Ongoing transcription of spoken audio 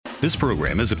This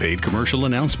program is a paid commercial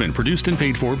announcement produced and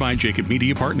paid for by Jacob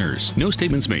Media Partners. No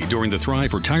statements made during the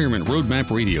Thrive Retirement Roadmap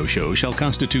radio show shall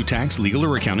constitute tax, legal,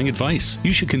 or accounting advice.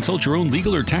 You should consult your own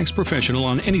legal or tax professional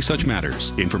on any such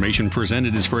matters. Information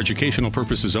presented is for educational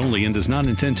purposes only and does not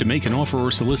intend to make an offer or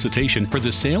solicitation for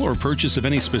the sale or purchase of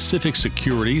any specific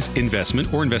securities,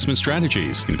 investment, or investment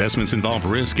strategies. Investments involve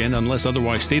risk and, unless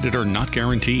otherwise stated, are not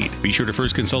guaranteed. Be sure to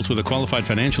first consult with a qualified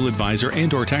financial advisor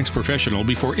and/or tax professional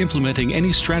before implementing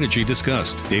any strategy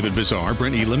discussed. David Bazaar,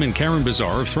 Brent Elam, and Karen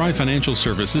Bazaar of Thrive Financial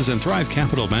Services and Thrive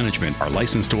Capital Management are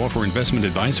licensed to offer investment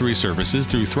advisory services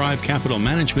through Thrive Capital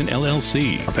Management,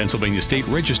 LLC, a Pennsylvania state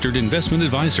registered investment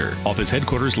advisor. Office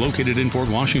headquarters located in Fort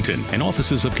Washington, and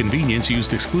offices of convenience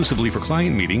used exclusively for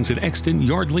client meetings in Exton,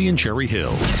 Yardley, and Cherry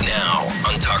Hill. Now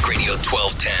on Talk Radio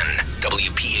 1210,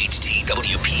 WPHT,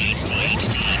 WPHT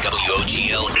HD,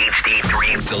 WOGL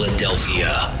HD3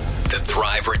 Philadelphia. The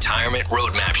Thrive Retirement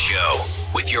Roadmap Show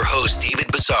with your hosts David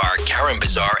Bazaar, Karen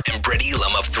Bazaar, and Brett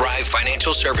Elam of Thrive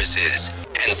Financial Services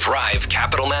and Thrive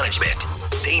Capital Management.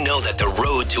 They know that the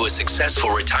road to a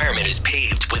successful retirement is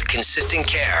paved with consistent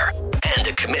care and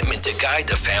a commitment to guide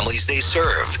the families they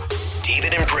serve.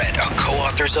 David and Brett are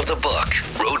co-authors of the book,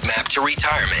 Roadmap to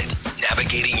Retirement,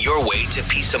 Navigating Your Way to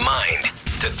Peace of Mind.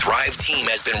 The Thrive team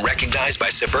has been recognized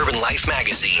by Suburban Life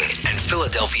Magazine and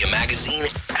Philadelphia Magazine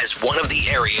as one of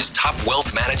the area's top wealth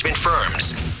management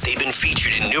firms. They've been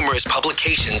featured in numerous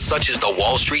publications such as the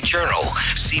Wall Street Journal,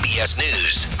 CBS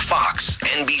News, Fox,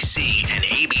 NBC, and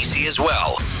ABC as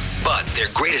well. But their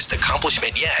greatest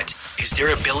accomplishment yet is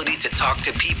their ability to talk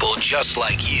to people just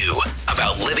like you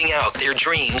about living out their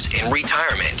dreams in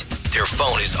retirement. Their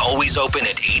phone is always open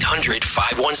at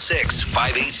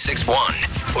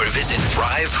 800-516-5861 or visit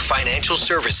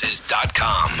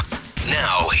thrivefinancialservices.com.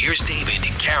 Now, here's David,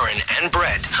 Karen, and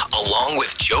Brett, along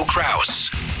with Joe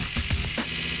Kraus.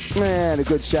 And a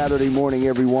good Saturday morning,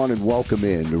 everyone, and welcome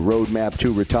in to Roadmap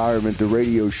to Retirement, the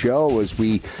radio show, as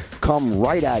we come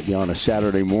right at you on a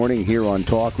Saturday morning here on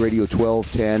Talk Radio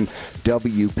 1210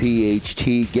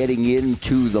 WPHT, getting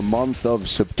into the month of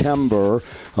September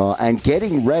and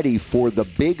getting ready for the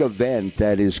big event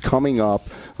that is coming up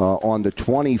on the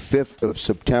 25th of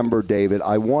September, David.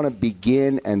 I want to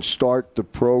begin and start the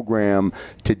program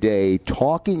today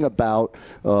talking about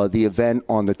the event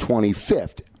on the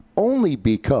 25th. Only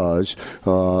because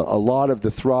a lot of the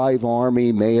Thrive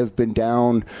Army may have been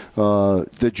down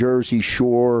the Jersey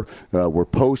Shore. We're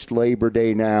post-Labor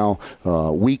Day now.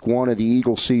 Week one of the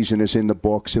Eagle season is in the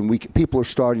books, and people are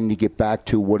starting to get back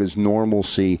to what is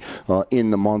normalcy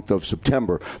in the month of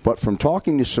September. But from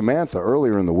talking to Samantha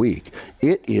earlier in the week,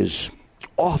 it is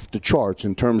off the charts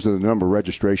in terms of the number of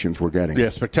registrations we're getting. Yeah,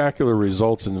 spectacular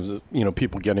results, and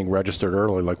people getting registered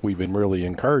early, like we've been really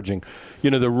encouraging.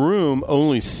 The room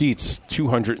only seats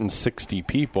 260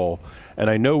 people, and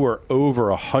I know we're over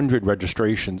 100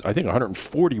 registrations. I think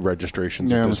 140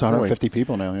 registrations. Yeah, it's 150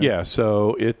 people now. Yeah,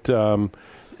 so it.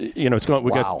 It's going.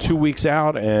 We got 2 weeks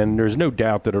out, and there's no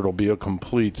doubt that it'll be a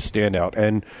complete standout.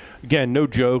 And again, no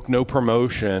joke, no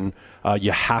promotion.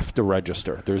 You have to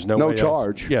register. There's no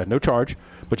charge. Yeah, no charge.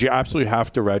 But you absolutely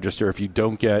have to register. If you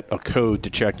don't get a code to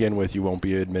check in with, you won't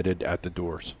be admitted at the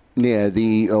doors. Yeah,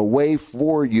 the way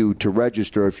for you to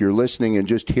register, if you're listening and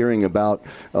just hearing about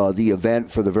the event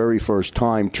for the very first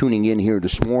time, tuning in here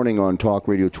this morning on Talk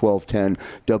Radio 1210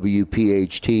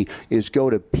 WPHT, is go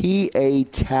to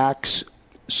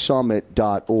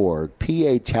pataxsummit.org,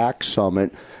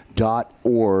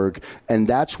 pataxsummit.org, and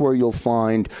that's where you'll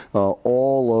find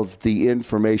all of the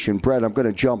information. Brett, I'm going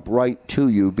to jump right to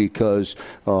you because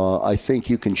I think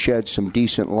you can shed some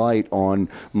decent light on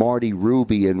Marty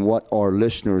Ruby and what our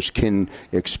listeners can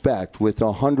expect. With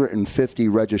 150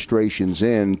 registrations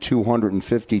in,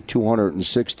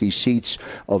 260 seats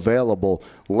available,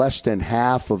 less than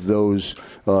half of those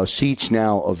seats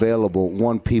now available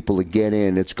want people to get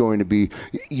in. It's going to be,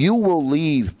 you will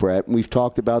leave, Brett, we've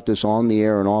talked about this on the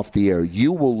air and off the air,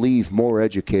 you will leave more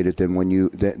educated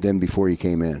than before you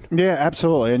came in. Yeah,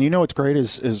 absolutely. And what's great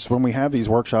is when we have these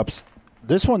workshops,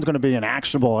 this one's going to be an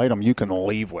actionable item you can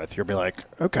leave with. You'll be like,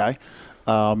 okay.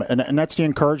 And that's the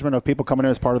encouragement of people coming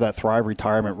in as part of that Thrive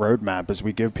Retirement Roadmap, is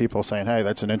we give people saying, hey,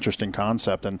 that's an interesting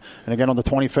concept. And again, on the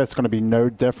 25th, it's going to be no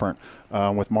different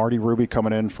with Marty Ruby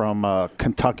coming in from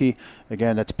Kentucky.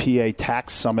 Again, that's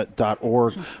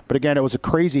pataxsummit.org. But again, it was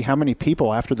crazy how many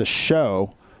people after the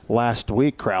show last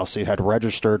week, Krause, had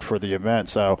registered for the event.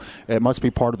 So it must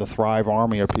be part of the Thrive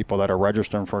Army of people that are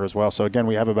registering for it as well. So again,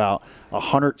 we have about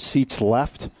 100 seats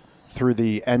left through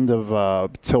the end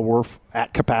of till we're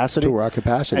at capacity. Till we're at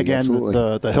capacity, again,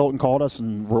 absolutely. the Hilton called us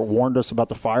and warned us about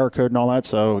the fire code and all that.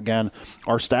 So, again,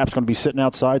 our staff's going to be sitting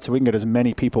outside so we can get as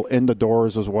many people in the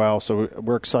doors as well. So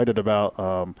we're excited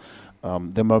about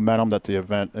the momentum that the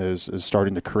event is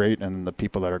starting to create, and the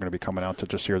people that are going to be coming out to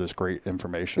just hear this great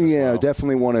information. Yeah, well.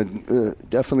 definitely want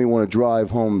to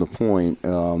drive home the point.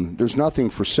 There's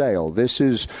nothing for sale. This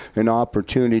is an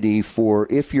opportunity for,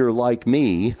 if you're like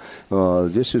me,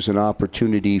 this is an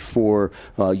opportunity for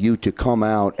you to come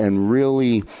out and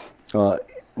really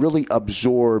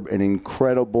absorb an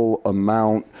incredible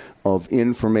amount of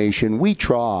information. We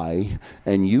try,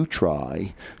 and you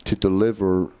try, to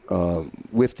deliver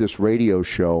with this radio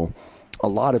show a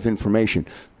lot of information.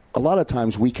 A lot of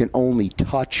times we can only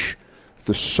touch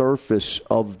the surface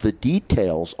of the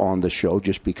details on the show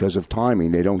just because of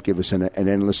timing. They don't give us an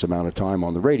endless amount of time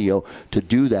on the radio to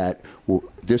do that.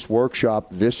 This workshop,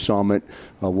 this summit,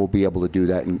 we'll be able to do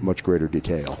that in much greater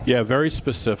detail. Yeah, very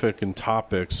specific in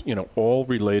topics, all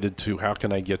related to how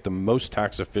can I get the most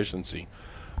tax efficiency.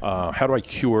 How do I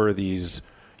cure these,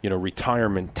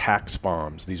 retirement tax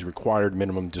bombs, these required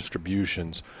minimum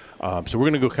distributions? So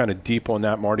we're going to go kind of deep on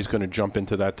that. Marty's going to jump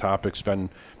into that topic, spend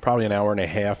probably an hour and a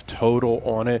half total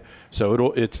on it.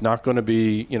 So it's not going to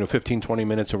be, 15, 20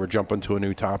 minutes and we're jumping to a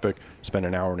new topic, spend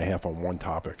an hour and a half on one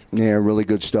topic. Yeah, really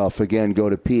good stuff. Again, go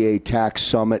to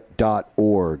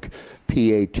pataxsummit.org.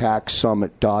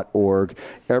 pataxsummit.org.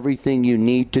 Everything you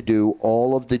need to do,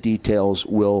 all of the details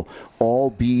will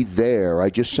all be there. I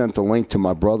just sent the link to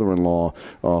my brother-in-law,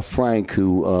 Frank,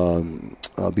 who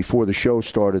before the show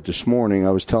started this morning,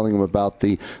 I was telling him about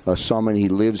the summit. He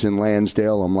lives in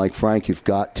Lansdale. I'm like, Frank, you've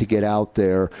got to get out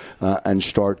there and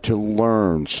start to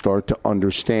learn, start to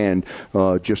understand,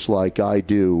 just like I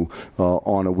do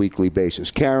on a weekly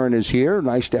basis. Karen is here.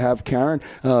 Nice to have Karen.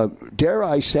 Dare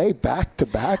I say,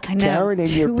 back-to-back, Karen, in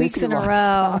your 2 weeks busy in a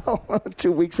lifestyle. row.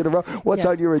 2 weeks in a row. What's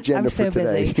on your agenda for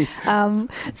today? Busy.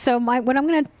 So what I'm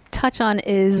going to touch on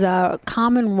is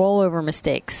common rollover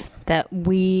mistakes that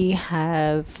we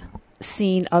have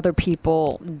seen other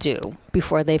people do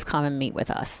before they've come and meet with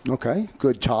us. Okay,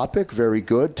 good topic, very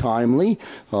good, timely,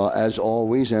 as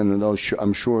always, and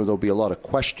I'm sure there'll be a lot of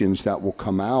questions that will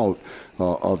come out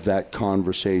of that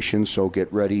conversation, so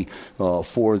get ready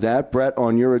for that. Brett,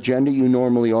 on your agenda, you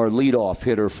normally are leadoff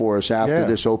hitter for us after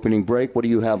this opening break. What do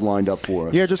you have lined up for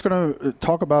us? Yeah, just going to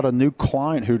talk about a new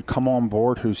client who'd come on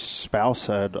board whose spouse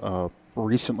had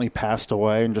recently passed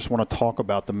away, and just want to talk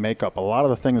about the makeup. A lot of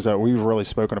the things that we've really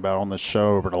spoken about on this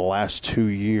show over the last 2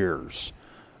 years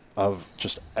of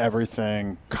just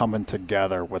everything coming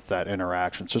together with that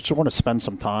interaction. So just want to spend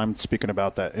some time speaking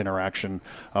about that interaction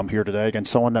here today. Again,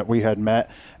 someone that we had met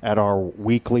at our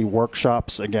weekly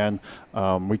workshops. Again,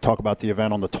 we talk about the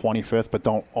event on the 25th, but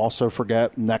don't also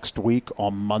forget next week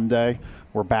on Monday,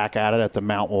 we're back at it at the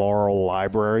Mount Laurel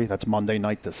Library. That's Monday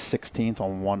night the 16th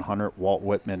on 100 Walt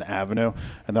Whitman Avenue.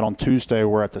 And then on Tuesday,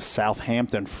 we're at the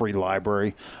Southampton Free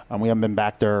Library. We haven't been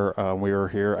back there. We were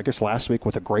here, I guess, last week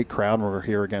with a great crowd, and we're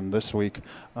here again this week,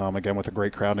 again with a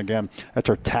great crowd. And again, that's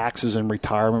our taxes and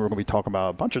retirement. We're going to be talking about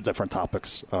a bunch of different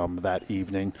topics that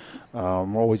evening.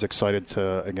 We're always excited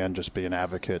to, again, just be an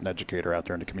advocate and educator out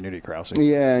there in the community, Krause.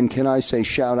 Yeah, and can I say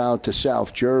shout out to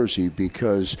South Jersey,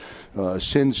 because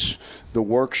since the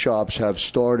workshops have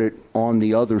started on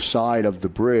the other side of the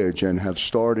bridge and have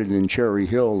started in Cherry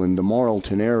Hill in the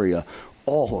Marlton area,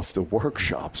 all of the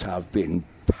workshops have been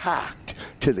packed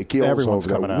to the gills. Everyone's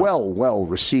over coming there. out. Well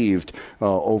received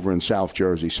over in South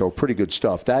Jersey. So pretty good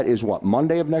stuff. That is what,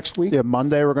 Monday of next week? Yeah,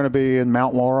 Monday we're going to be in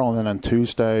Mount Laurel, and then on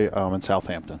Tuesday in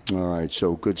Southampton. All right,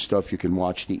 so good stuff. You can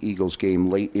watch the Eagles game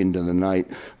late into the night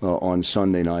on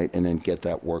Sunday night, and then get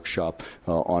that workshop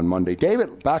on Monday.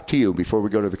 David, back to you before we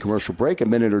go to the commercial break. A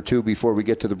minute or two before we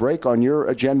get to the break. On your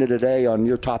agenda today, on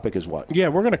your topic is what? Yeah,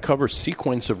 we're going to cover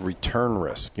sequence of return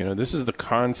risk. This is the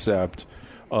concept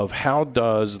of how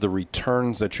does the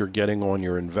returns that you're getting on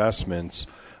your investments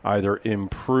either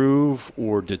improve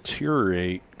or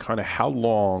deteriorate, kind of how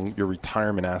long your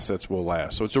retirement assets will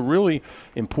last. So it's a really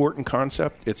important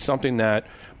concept. It's something that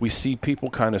we see people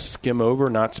kind of skim over,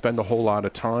 not spend a whole lot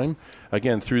of time.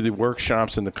 Again, through the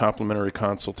workshops and the complimentary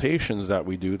consultations that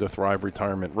we do, the Thrive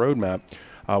Retirement Roadmap,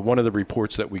 one of the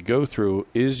reports that we go through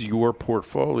is your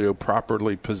portfolio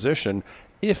properly positioned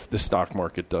if the stock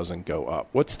market doesn't go up?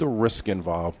 What's the risk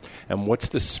involved, and what's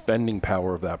the spending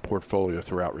power of that portfolio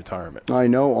throughout retirement? I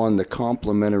know on the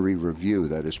complimentary review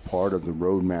that is part of the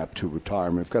roadmap to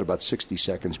retirement, we've got about 60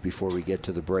 seconds before we get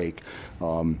to the break.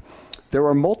 There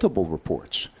are multiple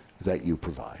reports that you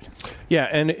provide. Yeah,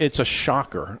 and it's a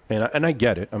shocker, and I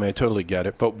get it. I mean, I totally get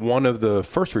it. But one of the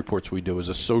first reports we do is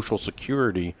a Social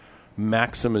Security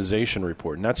maximization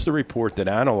report, and that's the report that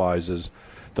analyzes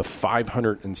the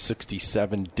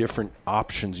 567 different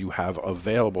options you have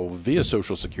available via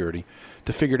Social Security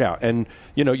to figure it out. And,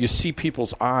 you see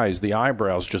people's eyes, the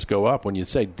eyebrows just go up when you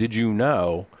say, did you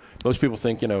know? Most people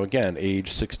think, again,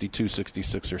 age 62,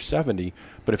 66, or 70.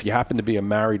 But if you happen to be a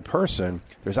married person,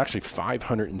 there's actually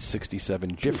 567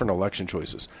 different election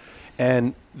choices.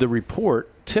 And the report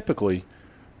typically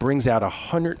brings out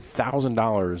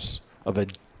 $100,000 of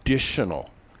additional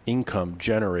income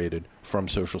generated from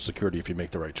Social Security if you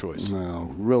make the right choice.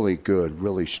 Wow, really good,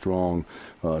 really strong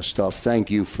stuff. Thank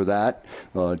you for that,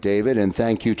 David, and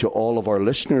thank you to all of our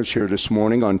listeners here this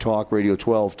morning on Talk Radio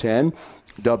 1210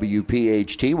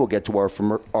 WPHT. We'll get to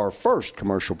our first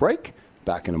commercial break.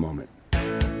 Back in a moment.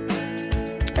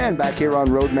 And back here on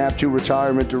Roadmap to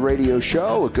Retirement, the radio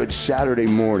show. A good Saturday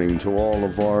morning to all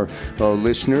of our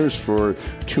listeners for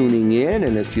tuning in.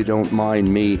 And if you don't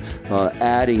mind me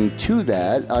adding to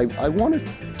that, I want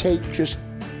to take just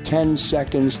 10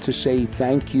 seconds to say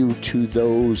thank you to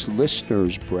those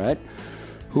listeners, Brett,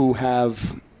 who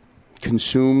have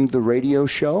consumed the radio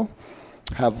show,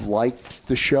 have liked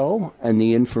the show and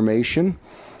the information,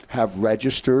 have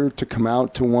registered to come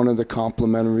out to one of the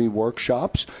complimentary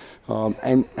workshops,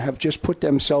 and have just put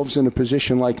themselves in a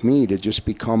position like me to just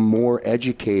become more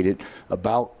educated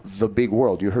about the big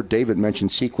world. You heard David mention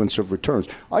sequence of returns.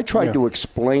 I tried to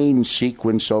explain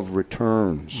sequence of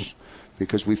returns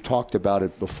because we've talked about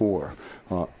it before.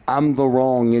 I'm the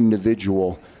wrong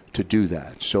individual to do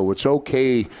that. So it's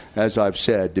okay, as I've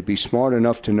said, to be smart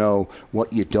enough to know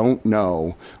what you don't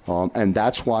know, and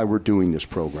that's why we're doing this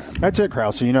program. That's it,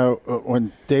 Krause.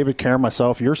 When David, Karen,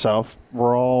 myself, yourself,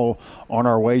 we're all on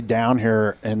our way down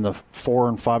here in the 4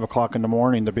 and 5 o'clock in the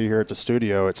morning to be here at the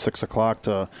studio at 6 o'clock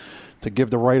to give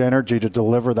the right energy to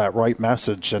deliver that right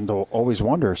message, and to always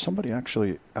wonder, is somebody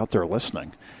actually out there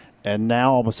listening? And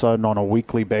now, all of a sudden, on a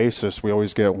weekly basis, we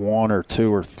always get 1 or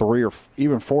 2 or 3 or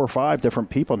even 4 or 5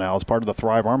 different people now as part of the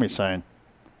Thrive Army saying,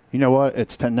 you know what,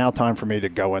 it's now time for me to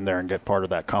go in there and get part of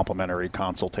that complimentary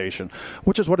consultation,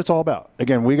 which is what it's all about.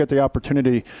 Again, we get the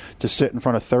opportunity to sit in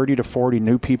front of 30 to 40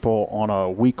 new people on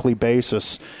a weekly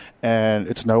basis, and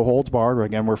it's no holds barred.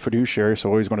 Again, we're fiduciary, so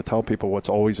we're always going to tell people what's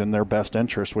always in their best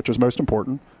interest, which is most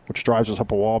important, which drives us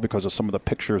up a wall because of some of the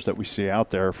pictures that we see out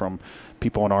there from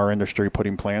people in our industry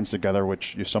putting plans together,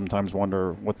 which you sometimes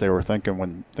wonder what they were thinking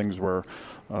when things were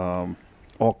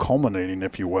all culminating,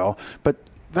 if you will. But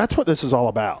that's what this is all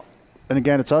about. And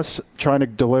again, it's us trying to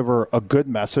deliver a good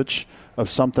message of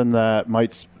something that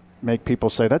might make people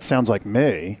say, that sounds like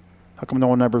me. How come no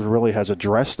one ever really has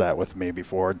addressed that with me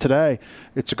before? Today,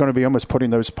 it's going to be almost putting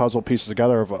those puzzle pieces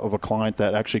together of a client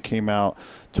that actually came out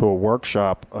to a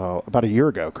workshop about a year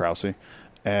ago, Krause,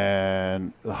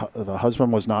 and the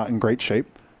husband was not in great shape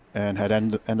and had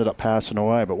ended up passing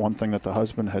away. But one thing that the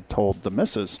husband had told the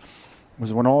missus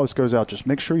was, when all this goes out, just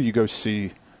make sure you go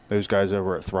see those guys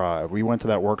over at Thrive. We went to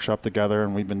that workshop together,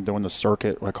 and we've been doing the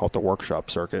circuit. I call it the workshop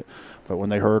circuit. But when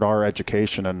they heard our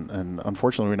education, and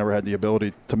unfortunately we never had the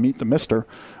ability to meet the mister,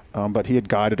 but he had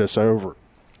guided us over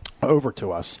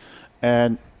to us.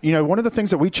 And, one of the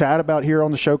things that we chat about here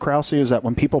on the show, Krause, is that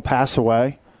when people pass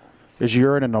away, is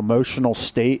you're in an emotional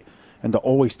state, and to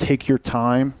always take your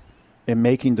time in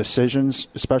making decisions,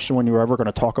 especially when you're ever going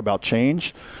to talk about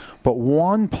change. But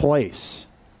one place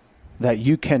that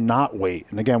you cannot wait,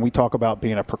 and again, we talk about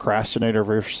being a procrastinator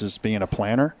versus being a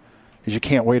planner, is you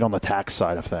can't wait on the tax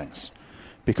side of things.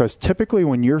 Because typically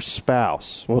when your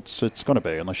spouse, well, it's going to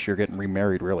be, unless you're getting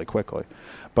remarried really quickly,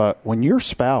 but when your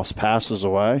spouse passes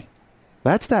away,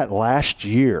 that's that last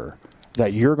year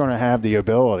that you're going to have the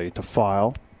ability to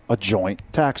file a joint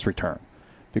tax return.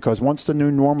 Because once the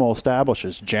new normal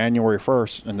establishes January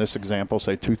 1st, in this example,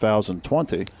 say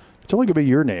 2020, it's only going to be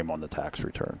your name on the tax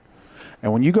return.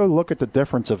 And when you go look at the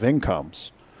difference of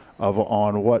incomes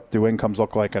on what do incomes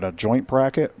look like in a joint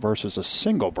bracket versus a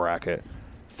single bracket,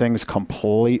 things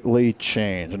completely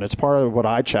change. And it's part of what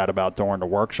I chat about during the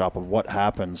workshop of what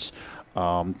happens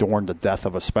during the death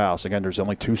of a spouse. Again, there's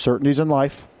only 2 certainties in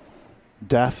life,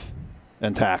 death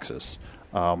and taxes.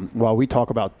 While we talk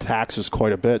about taxes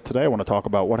quite a bit today, I want to talk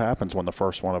about what happens when the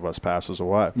first one of us passes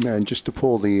away. Yeah, and just to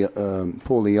pull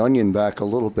the onion back a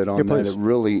little bit on that, it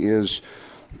really is.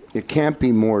 It can't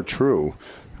be more true.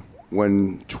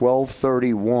 When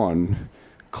 1231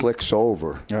 clicks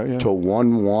over to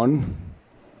 1/1,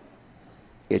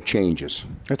 it changes.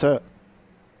 It's a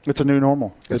new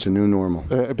normal. It's a new normal.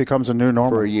 It becomes a new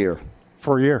normal for a year.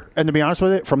 for a year. And to be honest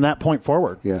with you, from that point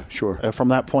forward. Yeah, sure. From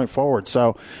that point forward.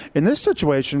 So in this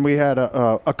situation, we had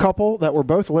a couple that were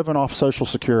both living off Social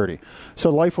Security.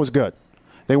 So life was good.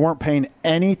 They weren't paying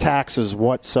any taxes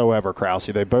whatsoever, Krause.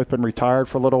 They've both been retired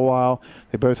for a little while.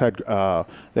 They both had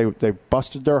they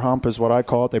busted their hump, is what I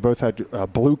call it. They both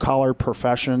had blue-collar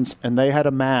professions, and they had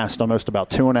amassed almost about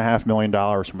 $2.5 million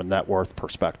from a net worth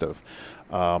perspective.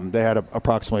 They had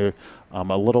approximately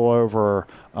a little over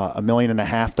 $1.5 million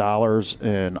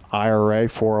in IRA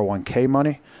 401k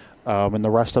money, and the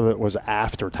rest of it was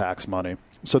after-tax money.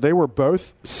 So they were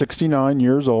both 69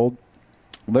 years old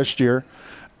this year.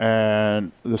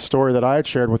 And the story that I had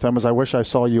shared with them is, I wish I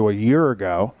saw you a year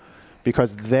ago,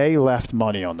 because they left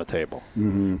money on the table.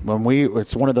 Mm-hmm.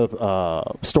 It's one of the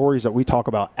stories that we talk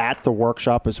about at the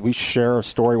workshop, is we share a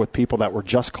story with people that were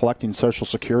just collecting Social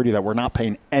Security, that were not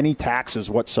paying any taxes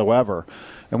whatsoever.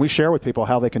 And we share with people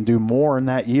how they can do more in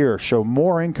that year, show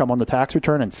more income on the tax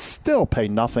return, and still pay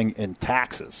nothing in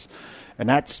taxes. And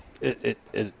that's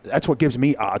what gives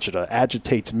me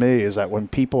agitates me, is that when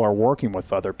people are working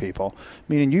with other people,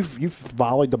 meaning you've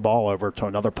volleyed the ball over to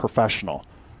another professional,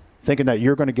 thinking that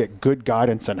you're going to get good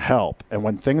guidance and help. And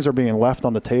when things are being left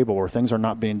on the table, or things are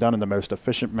not being done in the most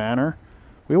efficient manner,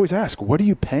 we always ask, what are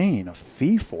you paying a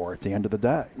fee for at the end of the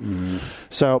day? Mm-hmm.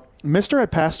 So Mr.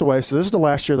 had passed away. So this is the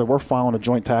last year that we're filing a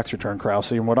joint tax return,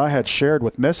 Krause. And what I had shared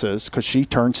with Mrs., because she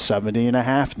turns 70 and a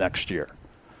half next year,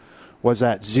 was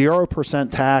that 0%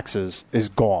 taxes is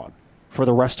gone for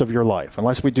the rest of your life.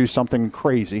 Unless we do something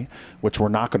crazy, which we're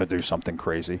not going to do something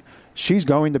crazy, she's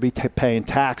going to be paying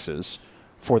taxes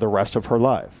for the rest of her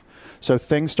life. So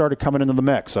things started coming into the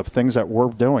mix of things that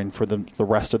we're doing for the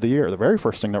rest of the year. The very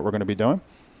first thing that we're going to be doing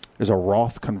is a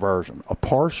Roth conversion, a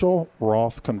partial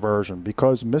Roth conversion,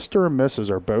 because Mr. and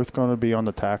Mrs. are both going to be on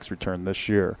the tax return this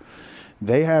year.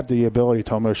 They have the ability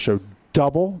to almost show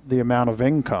double the amount of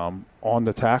income on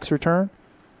the tax return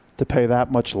to pay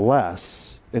that much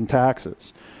less in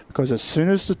taxes. Because as soon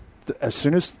as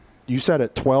you said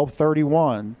at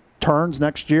 12/31 turns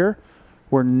next year,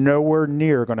 we're nowhere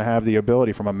near going to have the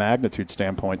ability from a magnitude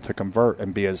standpoint to convert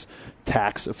and be as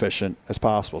tax efficient as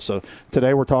possible. So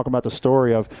today we're talking about the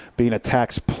story of being a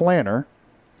tax planner,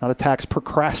 not a tax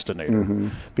procrastinator. Mm-hmm.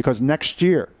 Because next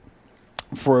year,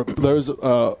 for those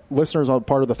listeners on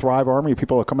part of the Thrive Army,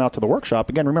 people that come out to the workshop,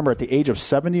 again, remember, at the age of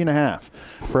 70 and a half,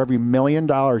 for every $1 million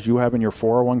you have in your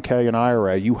 401k and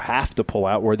IRA, you have to pull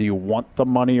out, whether you want the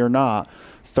money or not,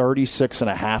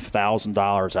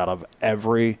 $36,500 out of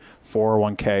every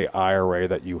 401k IRA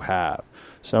that you have.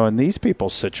 So in these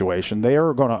people's situation, they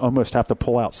are going to almost have to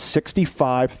pull out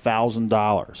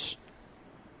 $65,000.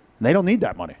 They don't need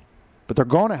that money, but they're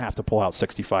going to have to pull out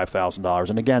 $65,000.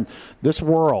 And again, this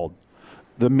world,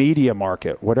 the media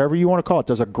market, whatever you want to call it,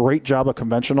 does a great job of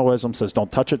conventionalism, says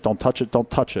don't touch it, don't touch it, don't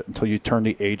touch it until you turn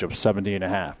the age of 70 and a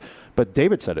half. But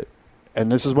David said it, and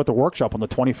this is what the workshop on the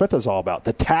 25th is all about,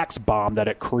 the tax bomb that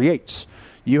it creates.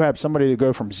 You have somebody to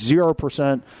go from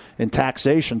 0% in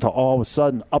taxation to all of a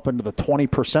sudden up into the 20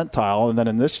 percentile, and then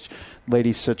in this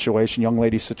young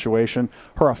lady's situation,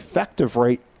 her effective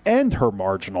rate and her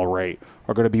marginal rate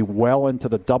are going to be well into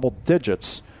the double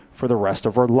digits for the rest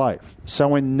of her life.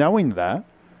 So in knowing that,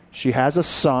 she has a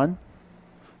son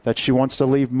that she wants to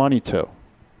leave money to.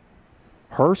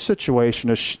 Her situation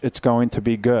is it's going to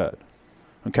be good.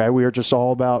 Okay, we are just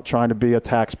all about trying to be a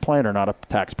tax planner, not a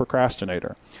tax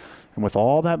procrastinator. And with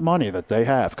all that money that they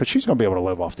have, because she's going to be able to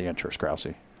live off the interest, Krause.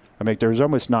 I mean, there's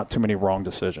almost not too many wrong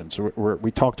decisions.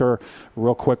 We talked to her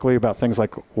real quickly about things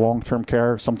like long-term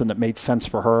care, something that made sense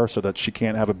for her so that she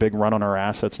can't have a big run on her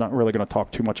assets. Not really going to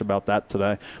talk too much about that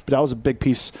today. But that was a big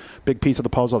piece of the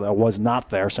puzzle that was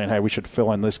not there, saying, hey, we should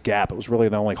fill in this gap. It was really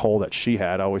the only hole that she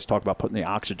had. I always talk about putting the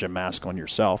oxygen mask on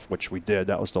yourself, which we did.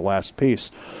 That was the last piece.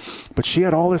 But she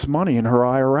had all this money in her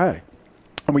IRA.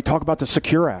 And we talk about the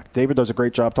Secure Act. David does a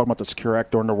great job talking about the Secure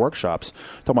Act during the workshops.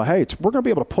 Talking about, hey, we're going to be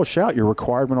able to push out your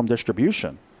required minimum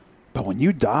distribution. But when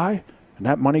you die and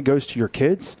that money goes to your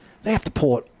kids, they have to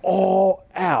pull it all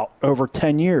out over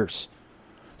 10 years.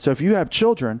 So if you have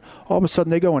children, all of a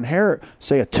sudden they go inherit,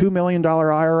 say, a $2 million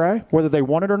IRA, whether they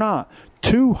want it or not.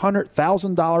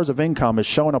 $200,000 of income is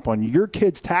showing up on your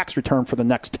kid's tax return for the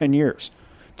next 10 years.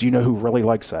 Do you know who really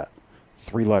likes that?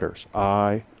 3 letters,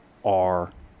 IRS.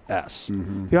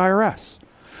 Mm-hmm. The IRS.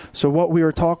 So what we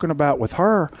were talking about with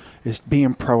her is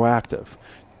being proactive.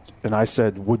 And I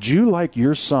said, would you like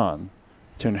your son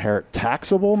to inherit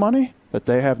taxable money that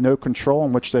they have no control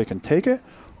in which they can take it?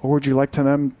 Or would you like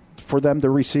for them to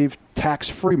receive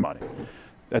tax-free money?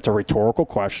 That's a rhetorical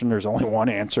question. There's only one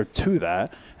answer to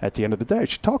that. At the end of the day,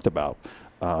 she talked about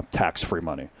tax-free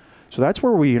money. So that's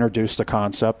where we introduced the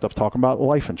concept of talking about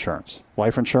life insurance.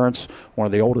 Life insurance, one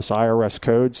of the oldest IRS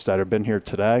codes that have been here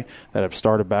today, that have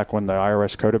started back when the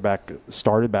IRS code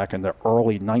started back in the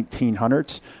early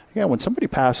 1900s. Again, when somebody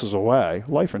passes away,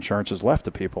 life insurance is left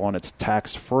to people and it's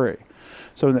tax-free.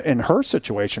 So in her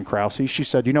situation, Krause, she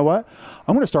said, you know what?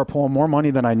 I'm going to start pulling more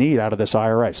money than I need out of this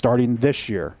IRA starting this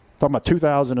year. Talking about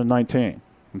 2019.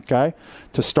 Okay,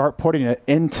 to start putting it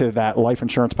into that life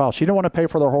insurance policy. She didn't want to pay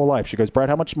for their whole life. She goes, Brad,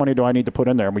 how much money do I need to put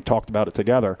in there? And we talked about it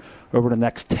together over the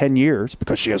next 10 years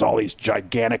because she has all these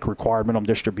gigantic required minimum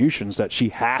distributions that she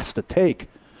has to take.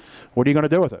 What are you going to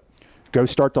do with it? Go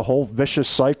start the whole vicious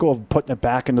cycle of putting it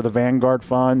back into the Vanguard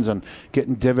funds and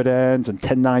getting dividends and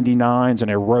 1099s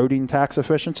and eroding tax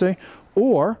efficiency?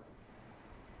 Or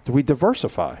do we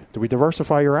diversify? Do we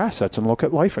diversify your assets and look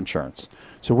at life insurance?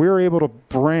 So we were able to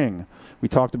bring... We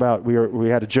talked about, we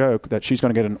had a joke that she's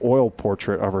going to get an oil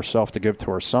portrait of herself to give to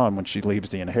her son when she leaves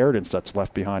the inheritance that's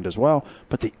left behind as well.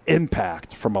 But the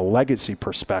impact from a legacy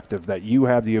perspective that you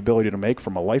have the ability to make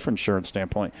from a life insurance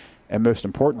standpoint, and most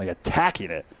importantly, attacking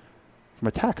it from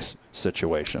a tax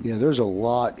situation. Yeah, there's a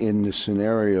lot in the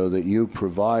scenario that you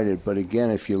provided. But again,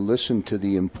 if you listen to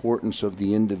the importance of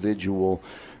the individual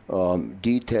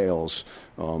details,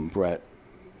 Brett,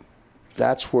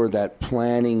 that's where that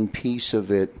planning piece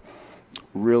of it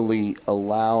really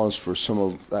allows for some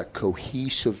of that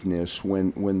cohesiveness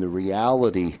when the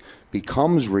reality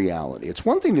becomes reality. It's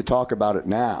one thing to talk about it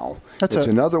now. It's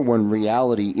another one.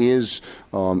 Reality is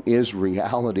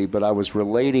reality. But I was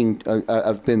relating.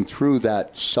 I've been through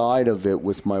that side of it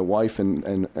with my wife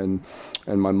and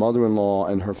my mother-in-law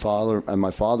and her father and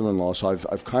my father-in-law. So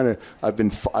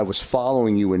I was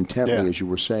following you intently as you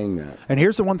were saying that. And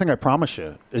here's the one thing I promise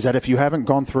you is that if you haven't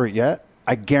gone through it yet,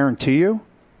 I guarantee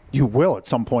you will at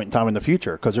some point in time in the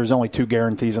future, because there's only two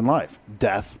guarantees in life: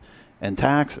 death and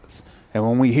taxes. And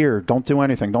when we hear, don't do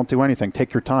anything,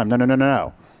 take your time.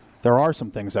 No. There are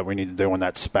some things that we need to do when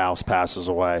that spouse passes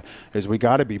away, is we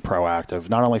got to be proactive,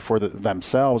 not only for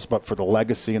themselves, but for the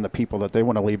legacy and the people that they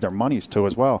want to leave their monies to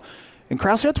as well. And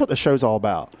Krause, that's what the show's all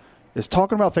about, is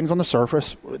talking about things on the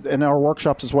surface in our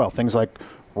workshops as well, things like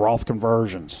Roth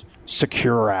conversions,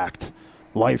 Secure Act,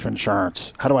 life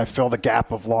insurance. How do I fill the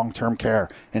gap of long-term care?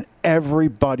 And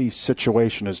everybody's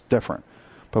situation is different.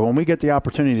 But when we get the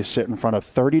opportunity to sit in front of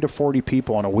 30 to 40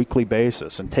 people on a weekly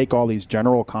basis and take all these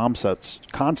general concepts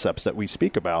that we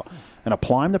speak about and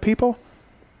apply them to people,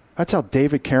 that's how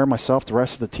David, Karen, myself, the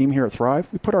rest of the team here at Thrive,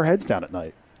 we put our heads down at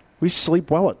night. We sleep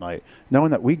well at night,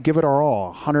 knowing that we give it our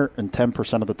all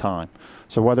 110% of the time.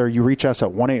 So whether you reach us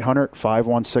at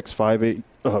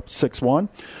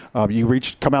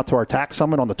 1-800-516-5861, come out to our tax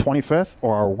summit on the 25th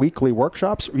or our weekly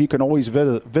workshops, or you can always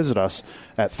visit us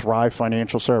at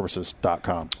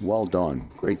thrivefinancialservices.com. Well done.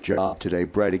 Great job today,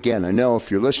 Brett. Again, I know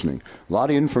if you're listening, a lot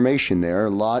of information there,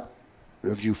 a lot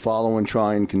as you follow and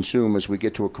try and consume as we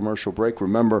get to a commercial break.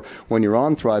 Remember, when you're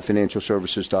on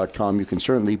thrivefinancialservices.com, you can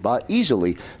certainly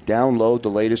easily download the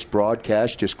latest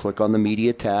broadcast. Just click on the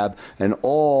media tab, and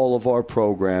all of our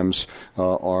programs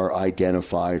are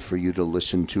identified for you to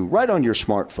listen to right on your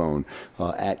smartphone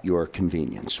at your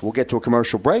convenience. We'll get to a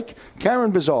commercial break. Karen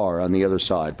Bazaar on the other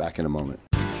side. Back in a moment.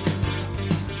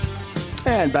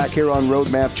 And back here on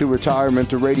Roadmap to Retirement,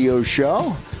 the radio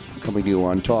show. Coming to you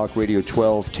on Talk Radio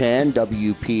 1210,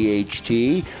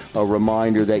 WPHT. A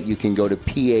reminder that you can go to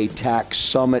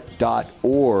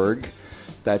PATaxSummit.org.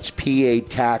 That's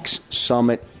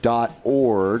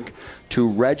PATaxSummit.org to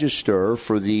register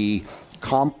for the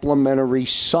complimentary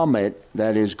summit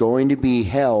that is going to be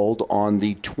held on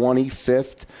the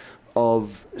 25th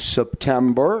of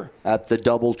September at the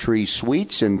Doubletree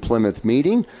Suites in Plymouth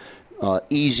Meeting.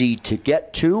 Easy to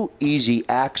get to, easy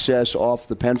access off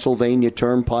the Pennsylvania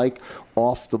Turnpike,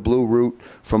 off the Blue Route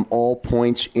from all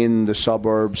points in the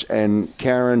suburbs. And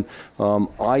Karen,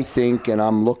 I think, and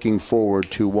I'm looking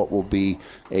forward to what will be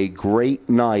a great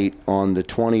night on the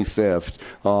 25th.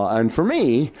 And for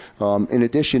me, in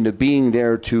addition to being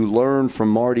there to learn from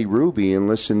Marty Ruby and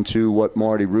listen to what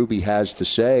Marty Ruby has to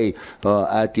say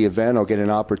at the event, I'll get an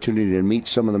opportunity to meet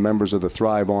some of the members of the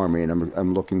Thrive Army, and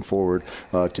I'm looking forward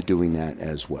to doing that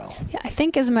as well. Yeah, I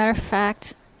think, as a matter of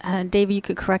fact, David, you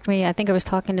could correct me. I think I was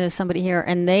talking to somebody here,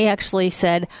 and they actually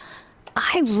said,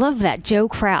 I love that Joe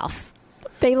Krause.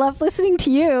 They love listening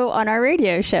to you on our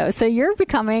radio show. So you're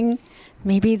becoming,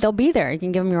 maybe they'll be there. You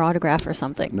can give them your autograph or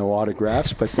something. No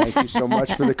autographs, but thank you so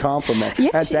much for the compliment.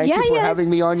 And thank you for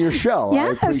having me on your show.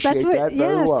 Yes, I appreciate that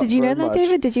very well. Did you know that,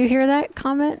 David? Did you hear that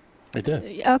comment? I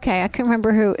did. Okay, I can't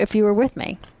remember if you were with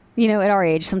me. At our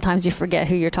age, sometimes you forget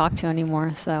who you're talking to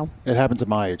anymore. So it happens at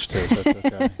my age too. So it's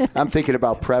okay. I'm thinking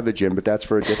about Prevagen, but that's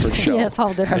for a different show. Yeah, it's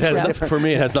all different. For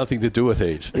me, it has nothing to do with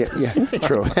age. Yeah,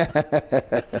 true.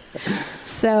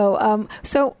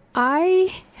 So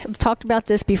I have talked about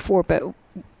this before, but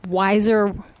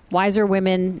Wiser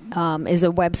Women is a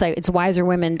website. It's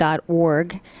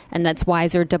wiserwomen.org, and that's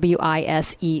Wiser,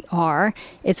 WISER.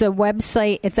 It's a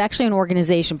website. It's actually an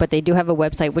organization, but they do have a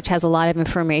website which has a lot of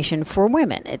information for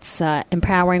women. It's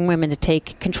empowering women to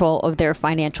take control of their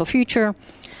financial future,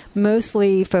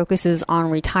 mostly focuses on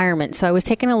retirement. So I was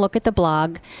taking a look at the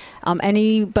blog.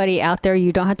 Anybody out there,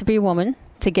 you don't have to be a woman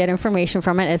to get information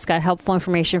from it. It's got helpful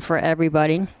information for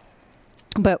everybody.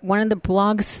 But one of the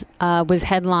blogs was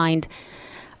headlined,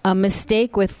 "A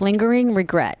mistake with lingering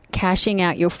regret, cashing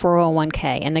out your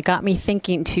 401k." And it got me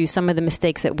thinking to some of the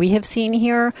mistakes that we have seen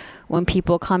here when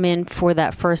people come in for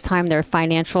that first time, their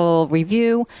financial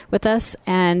review with us.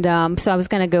 And so I was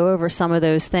going to go over some of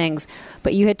those things.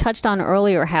 But you had touched on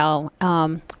earlier how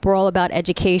we're all about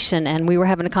education. And we were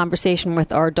having a conversation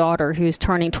with our daughter who's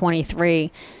turning 23,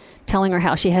 telling her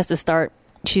how she's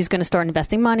going to start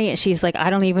investing money. And she's like, I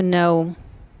don't even know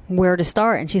where to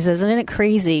start. And she says, isn't it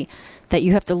crazy that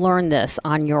you have to learn this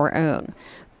on your own?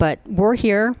 But we're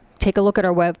here. Take a look at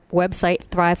our website,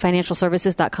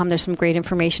 thrivefinancialservices.com. There's some great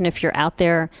information if you're out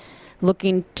there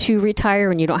looking to retire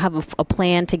and you don't have a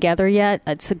plan together yet.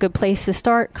 It's a good place to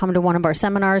start. Come to one of our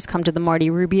seminars. Come to the Marty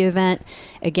Ruby event.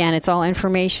 Again, it's all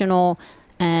informational,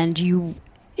 and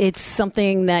it's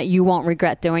something that you won't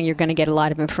regret doing. You're going to get a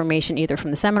lot of information either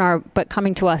from the seminar, but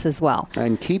coming to us as well.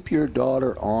 And keep your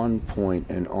daughter on point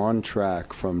and on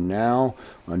track from now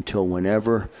until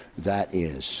whenever that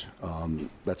is.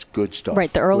 That's good stuff.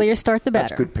 Right. The earlier you start, the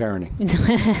better. That's good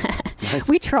parenting.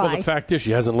 We try. Well, the fact is,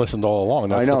 she hasn't listened all along.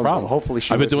 That's I know. the problem. Hopefully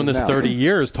she I've been doing this now. 30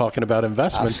 years talking about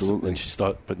investments. Absolutely.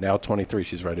 And but now 23,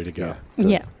 she's ready to go.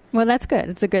 Yeah. Well, that's good.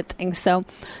 It's a good thing. So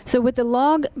with the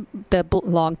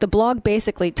blog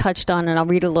basically touched on, and I'll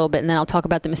read a little bit, and then I'll talk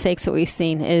about the mistakes that we've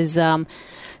seen, is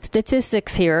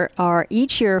statistics here are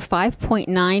each year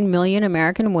 5.9 million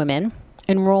American women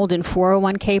enrolled in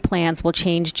 401k plans will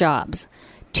change jobs.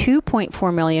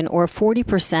 2.4 million, or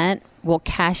 40%, will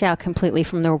cash out completely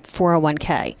from their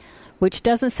 401k, which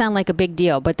doesn't sound like a big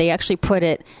deal, but they actually put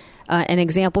it an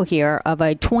example here of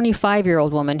a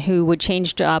 25-year-old woman who would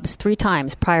change jobs 3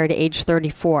 times prior to age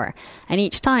 34. And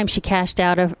each time she cashed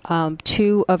out of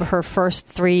 2 of her first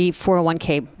 3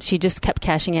 401k. She just kept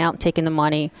cashing out, taking the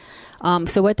money.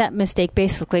 So what that mistake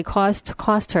basically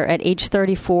cost her at age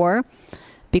 34,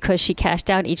 because she cashed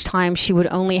out each time, she would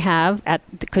only have,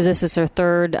 because this is her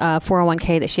third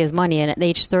 401k that she has money in, at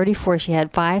age 34 she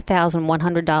had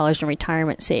 $5,100 in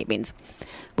retirement savings,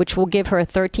 which will give her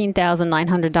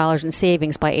 $13,900 in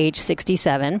savings by age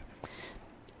 67.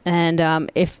 And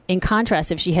if, in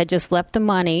contrast, if she had just left the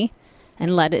money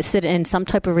and let it sit in some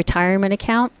type of retirement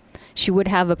account, she would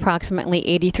have approximately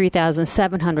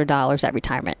 $83,700 at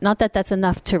retirement. Not that that's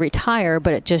enough to retire,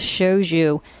 but it just shows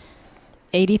you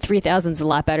 $83,000 is a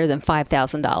lot better than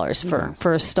 $5,000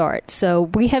 for a start. So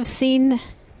we have seen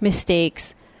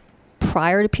mistakes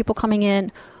prior to people coming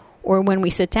in, or when we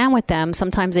sit down with them.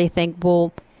 Sometimes they think,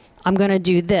 well, I'm going to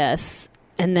do this.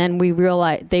 And then they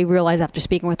realize after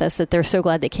speaking with us that they're so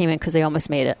glad they came in because they almost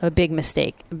made a big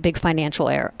mistake, a big financial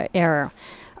error.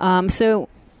 So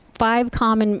 5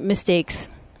 common mistakes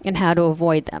and how to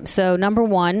avoid them. So number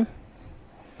 1,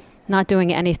 not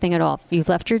doing anything at all. You've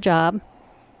left your job,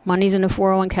 money's in a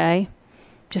 401k,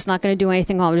 just not going to do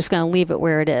anything. I'm just going to leave it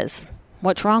where it is.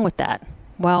 What's wrong with that?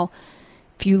 Well,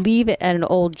 if you leave it at an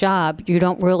old job, you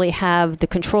don't really have the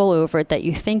control over it that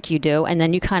you think you do, and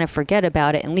then you kind of forget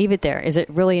about it and leave it there. Is it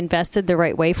really invested the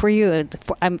right way for you?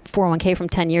 I'm 401k from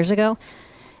 10 years ago.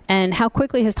 And how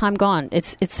quickly has time gone?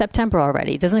 It's September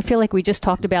already. Doesn't it feel like we just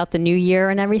talked about the new year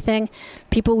and everything?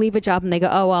 People leave a job and they go,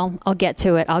 oh, well, I'll get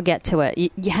to it.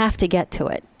 You have to get to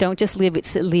it. Don't just leave it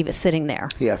sitting there.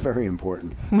 Yeah, very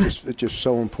important. It's just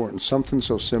so important. Something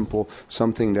so simple,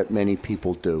 something that many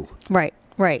people do. Right.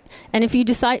 And if you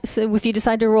decide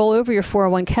to roll over your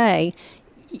 401k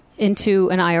into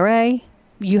an IRA,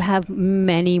 you have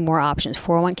many more options.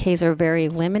 401ks are very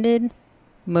limited.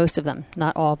 Most of them,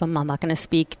 not all of them. I'm not going to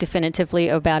speak definitively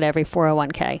about every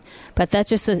 401k, but that's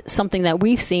just something that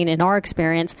we've seen in our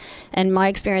experience. And my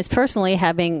experience personally,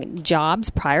 having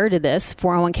jobs prior to this,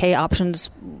 401k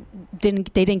options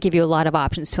didn't give you a lot of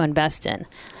options to invest in.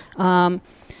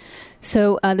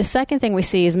 So the second thing we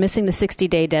see is missing the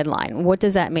 60-day deadline. What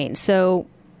does that mean? So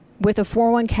with a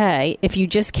 401k, if you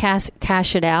just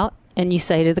cash it out and you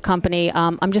say to the company,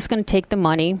 I'm just going to take the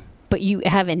money but you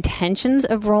have intentions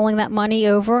of rolling that money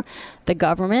over, the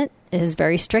government is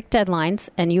very strict deadlines,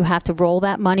 and you have to roll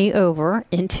that money over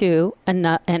into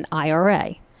an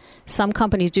IRA. Some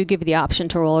companies do give you the option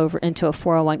to roll over into a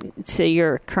 401, to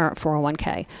your current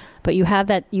 401k. But you have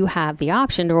the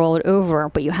option to roll it over,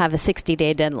 but you have a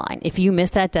 60-day deadline. If you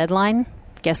miss that deadline,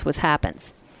 guess what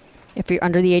happens? If you're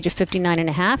under the age of 59 and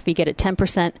a half, you get a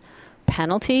 10%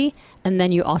 penalty, and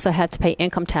then you also have to pay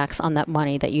income tax on that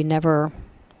money that you never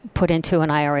put into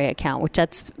an IRA account, which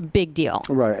that's a big deal.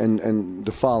 Right, and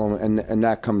the following, and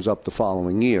that comes up the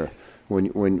following year.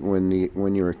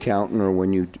 When you're accountant or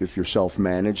if you're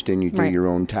self-managed and you do your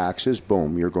own taxes,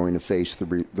 boom, you're going to face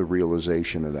the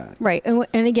realization of that. Right, and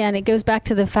again, it goes back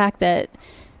to the fact that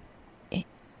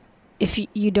if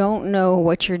you don't know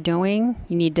what you're doing,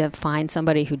 you need to find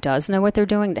somebody who does know what they're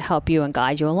doing to help you and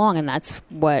guide you along, and that's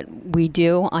what we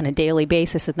do on a daily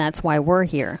basis, and that's why we're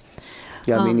here.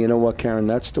 Yeah, I mean, you know what, Karen?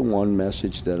 That's the one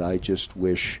message that I just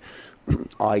wish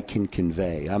I can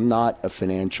convey. I'm not a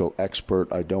financial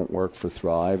expert. I don't work for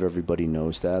Thrive. Everybody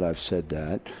knows that. I've said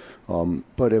that.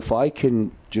 But if I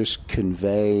can just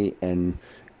convey and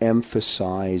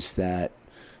emphasize that,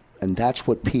 and that's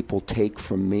what people take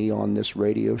from me on this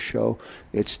radio show,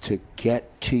 it's to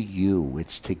get to you.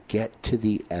 It's to get to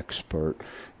the expert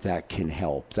that can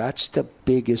help. That's the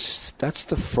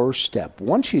first step.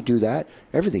 Once you do that,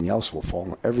 everything else will fall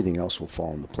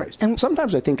into place. And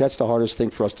sometimes I think that's the hardest thing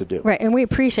for us to do. Right, and we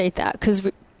appreciate that because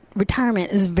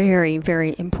retirement is very,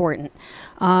 very important.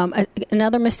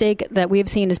 Another mistake that we've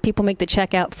seen is people make the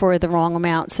check out for the wrong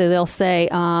amount. So they'll say,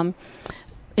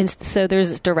 so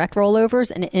there's direct rollovers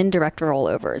and indirect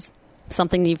rollovers.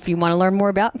 Something if you want to learn more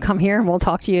about, come here and we'll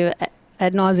talk to you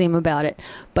ad nauseum about it.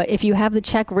 But if you have the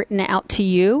check written out to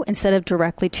you instead of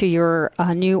directly to your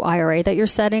new IRA that you're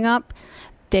setting up,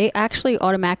 they actually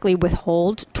automatically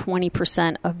withhold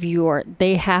 20% of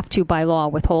they have to, by law,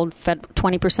 withhold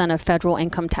 20% of federal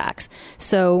income tax.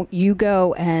 So you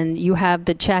go and you have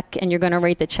the check and you're going to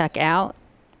write the check out.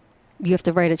 You have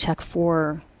to write a check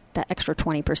for that extra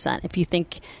 20%. If you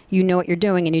think you know what you're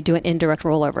doing and you do an indirect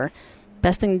rollover,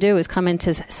 best thing to do is come in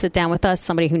to sit down with us,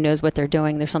 somebody who knows what they're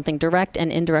doing. There's something direct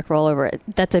and indirect rollover.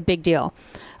 That's a big deal.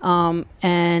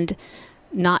 And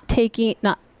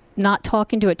not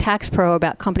talking to a tax pro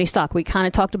about company stock. We kind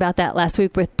of talked about that last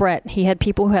week with Brett. He had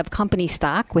people who have company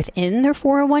stock within their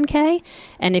 401k,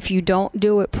 and if you don't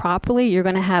do it properly, you're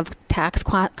going to have tax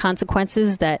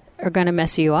consequences that are going to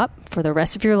mess you up for the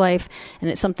rest of your life, and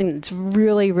it's something that's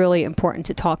really, really important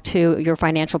to talk to your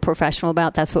financial professional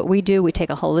about. That's what we do. We take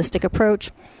a holistic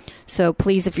approach. So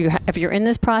please, if you're in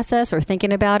this process or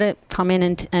thinking about it, come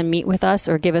in and meet with us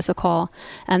or give us a call.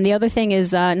 And the other thing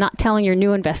is not telling your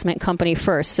new investment company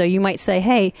first. So you might say,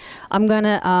 hey, you're going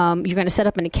to set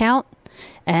up an account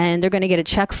and they're going to get a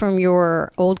check from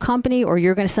your old company, or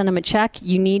you're going to send them a check.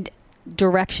 You need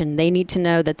direction. They need to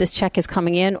know that this check is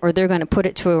coming in, or they're going to put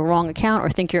it to a wrong account or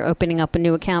think you're opening up a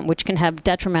new account, which can have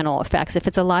detrimental effects. If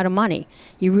it's a lot of money,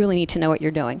 you really need to know what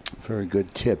you're doing. Very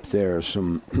good tip there.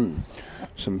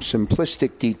 Some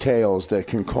simplistic details that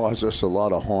can cause us a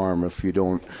lot of harm if you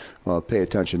don't pay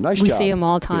attention. Nice job. We see them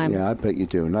all the time. Yeah, I bet you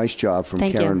do. Nice job from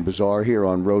Thank Karen you. Bazaar here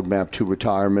on Roadmap to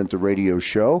Retirement, the radio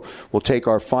show. We'll take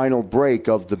our final break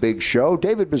of the big show.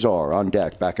 David Bazaar on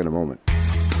deck. Back in a moment.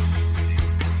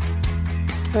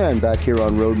 And back here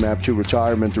on Roadmap to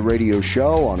Retirement, the radio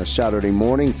show on a Saturday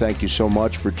morning. Thank you so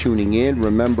much for tuning in.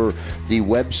 Remember, the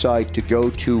website to go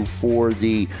to for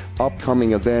the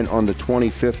upcoming event on the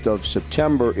 25th of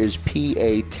September is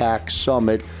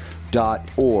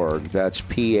pataxsummit.org. That's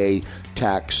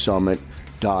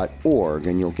pataxsummit.org.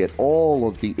 And you'll get all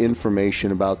of the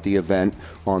information about the event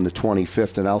on the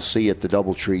 25th. And I'll see you at the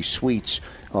Doubletree Suites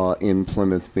in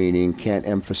Plymouth meeting. Can't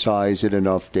emphasize it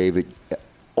enough, David.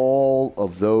 All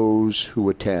of those who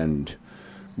attend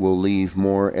will leave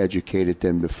more educated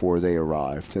than before they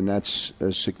arrived. And that's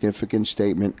a significant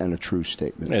statement and a true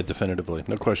statement. Yeah, definitively.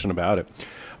 No question about it.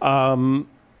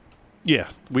 Yeah.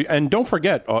 And don't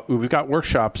forget, we've got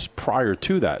workshops prior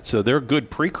to that. So they're good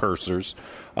precursors.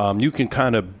 You can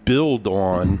kind of build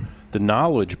on the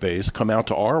knowledge base, come out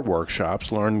to our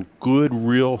workshops, learn good,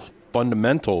 real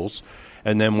fundamentals.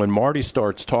 And then when Marty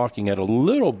starts talking at a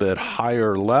little bit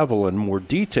higher level and more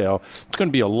detail, it's going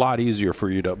to be a lot easier for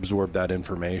you to absorb that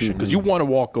information because you want to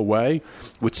walk away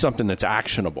with something that's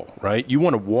actionable, right? You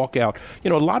want to walk out. You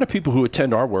know, a lot of people who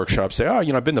attend our workshops say,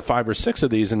 I've been to 5 or 6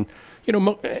 of these. And,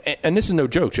 and this is no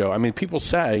joke, Joe. I mean, people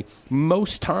say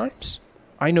most times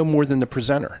I know more than the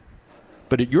presenter.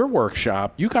 But at your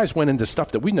workshop, you guys went into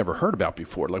stuff that we never heard about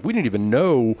before. Like, we didn't even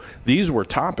know these were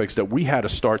topics that we had to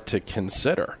start to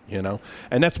consider,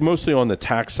 And that's mostly on the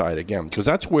tax side, again, because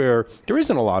that's where there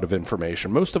isn't a lot of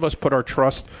information. Most of us put our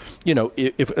trust,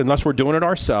 if unless we're doing it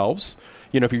ourselves.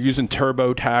 If you're using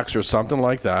TurboTax or something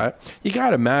like that, you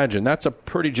got to imagine that's a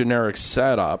pretty generic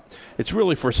setup. It's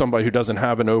really for somebody who doesn't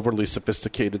have an overly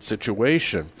sophisticated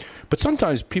situation. But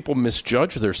sometimes people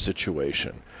misjudge their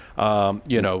situation.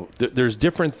 There's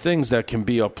different things that can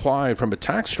be applied from a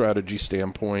tax strategy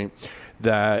standpoint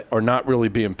that are not really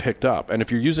being picked up. And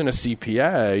if you're using a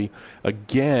CPA,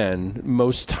 again,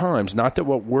 most times, not that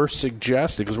what we're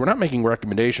suggesting, because we're not making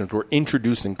recommendations, we're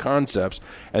introducing concepts,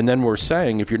 and then we're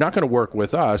saying, if you're not going to work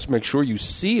with us, make sure you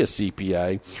see a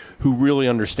CPA who really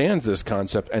understands this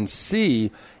concept and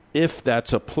see if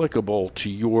that's applicable to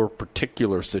your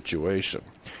particular situation.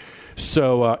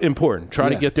 So important. Try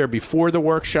to get there before the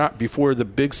workshop, before the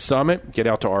big summit. Get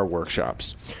out to our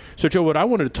workshops. So, Joe, what I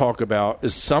wanted to talk about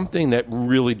is something that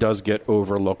really does get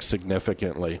overlooked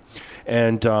significantly.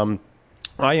 And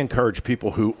I encourage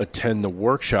people who attend the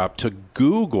workshop to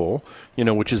Google,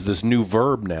 which is this new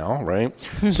verb now, right?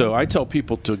 So I tell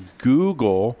people to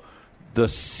Google the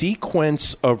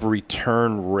sequence of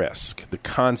return risk, the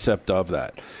concept of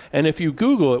that. And if you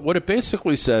Google it, what it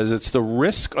basically says, it's the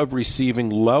risk of receiving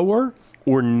lower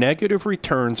or negative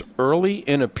returns early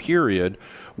in a period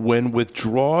when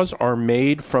withdrawals are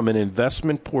made from an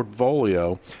investment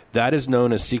portfolio. That is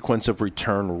known as sequence of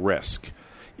return risk.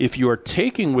 If you are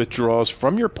taking withdrawals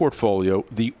from your portfolio,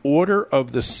 the order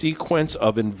of the sequence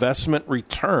of investment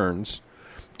returns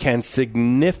can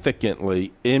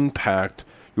significantly impact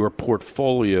your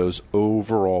portfolio's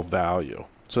overall value.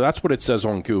 So that's what it says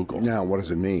on Google. Now, what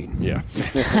does it mean? Yeah.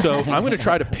 So I'm going to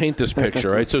try to paint this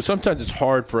picture, right? So sometimes it's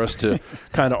hard for us to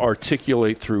kind of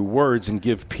articulate through words and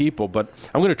give people, but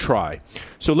I'm going to try.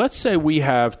 So let's say we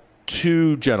have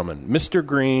two gentlemen, Mr.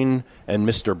 Green and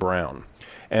Mr. Brown.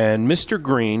 And Mr.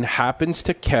 Green happens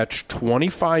to catch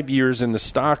 25 years in the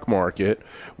stock market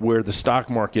where the stock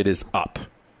market is up.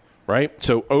 Right?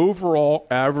 So overall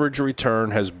average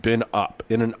return has been up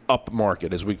in an up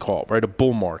market, as we call it, right? A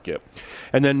bull market.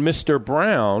 And then Mr.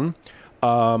 Brown,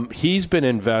 he's been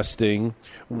investing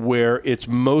where it's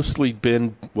mostly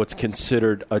been what's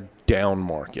considered a down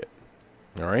market.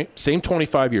 All right? Same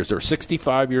 25 years. They're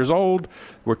 65 years old.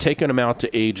 We're taking them out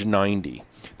to age 90.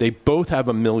 They both have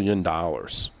 $1 million.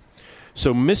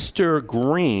 So Mr.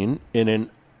 Green, in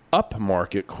an up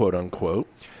market, quote unquote,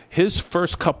 his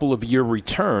first couple of year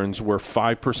returns were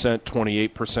 5%, 28%,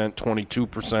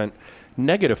 22%,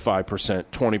 negative 5%,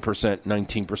 20%,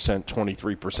 19%,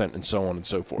 23%, and so on and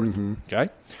so forth. Mm-hmm. Okay?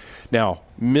 Now,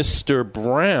 Mr.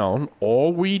 Brown,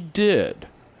 all we did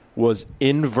was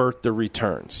invert the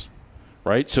returns,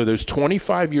 right? So those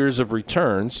 25 years of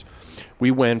returns,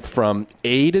 we went from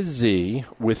A to Z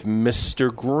with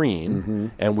Mr.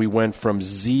 Green, and we went from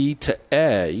Z to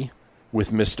A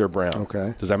with Mr. Brown.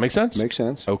 Okay. Does that make sense? Makes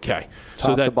sense. Okay.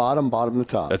 Top to bottom, bottom to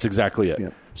top. That's exactly it.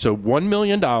 Yep. So $1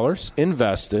 million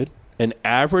invested, an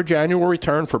average annual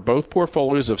return for both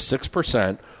portfolios of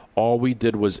 6%. All we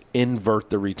did was invert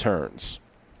the returns.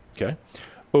 Okay.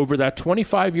 Over that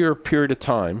 25-year period of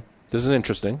time, this is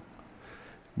interesting,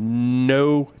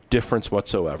 no difference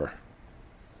whatsoever.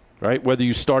 Right? Whether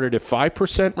you started at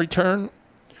 5% return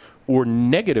or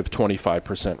negative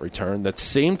 25% return, that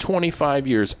same 25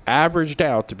 years averaged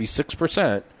out to be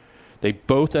 6%, they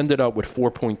both ended up with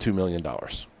 $4.2 million. All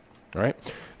right?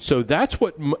 So that's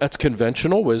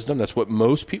conventional wisdom. That's what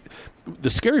most people...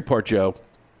 The scary part, Joe,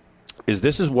 is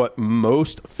this is what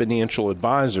most financial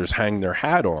advisors hang their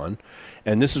hat on,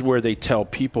 and this is where they tell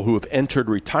people who have entered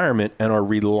retirement and are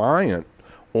reliant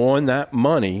on that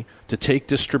money to take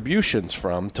distributions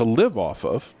from, to live off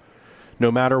of,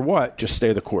 no matter what, just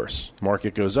stay the course.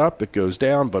 Market goes up, it goes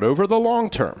down, but over the long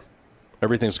term,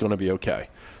 everything's going to be okay.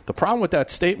 The problem with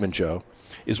that statement, Joe,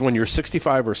 is when you're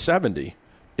 65 or 70,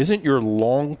 isn't your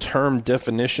long-term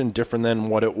definition different than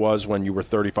what it was when you were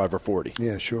 35 or 40?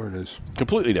 Yeah, sure it is.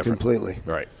 Completely different. Completely.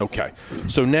 Right, okay.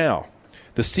 So now,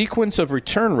 the sequence of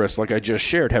return risk, like I just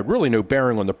shared, had really no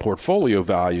bearing on the portfolio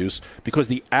values because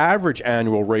the average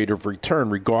annual rate of return,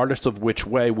 regardless of which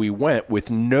way we went, with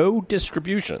no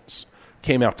distributions,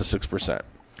 came out to 6%.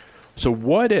 So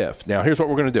what if, now here's what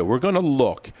we're going to do. We're going to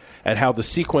look at how the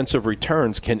sequence of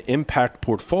returns can impact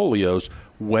portfolios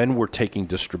when we're taking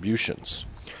distributions.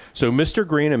 So Mr.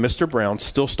 Green and Mr. Brown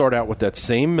still start out with that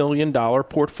same $1 million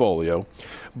portfolio,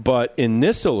 but in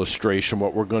this illustration,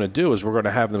 what we're going to do is we're going to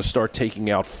have them start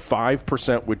taking out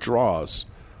 5% withdrawals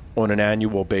on an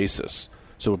annual basis.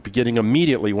 So beginning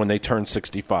immediately when they turn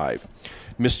 65.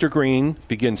 Mr. Green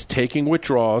begins taking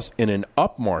withdrawals in an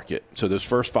up market. So those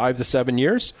first 5 to 7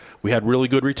 years, we had really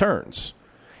good returns.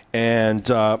 And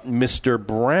Mr.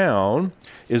 Brown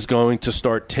is going to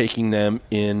start taking them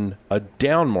in a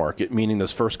down market, meaning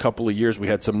those first couple of years we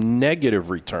had some negative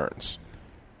returns.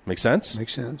 Make sense?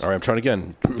 Makes sense. All right, I'm trying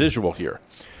again, visual here.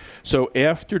 So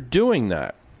after doing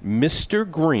that, Mr.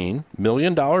 Green, $1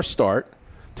 million start,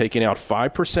 taking out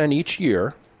 5% each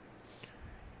year,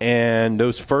 and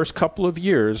those first couple of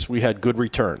years we had good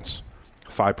returns.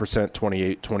 5%,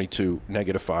 28, 22,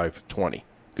 negative 5, 20.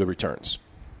 Good returns.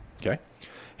 Okay?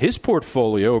 His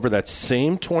portfolio over that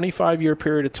same 25-year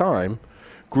period of time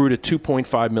grew to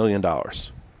 $2.5 million.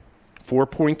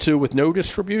 4.2 with no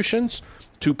distributions,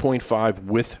 2.5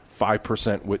 with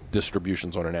 5% with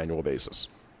distributions on an annual basis.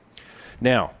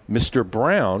 Now, Mr.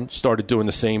 Brown started doing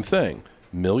the same thing.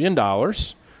 $1 million,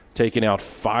 taking out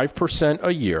 5%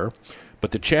 a year.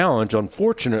 But the challenge,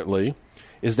 unfortunately,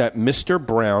 is that Mr.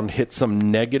 Brown hit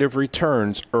some negative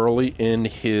returns early in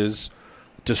his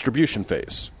distribution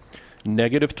phase.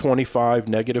 Negative 25,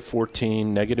 negative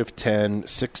 14, negative 10,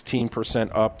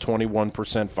 16% up, 21%,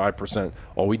 5%.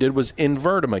 All we did was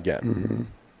invert them again. Mm-hmm.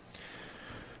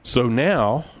 So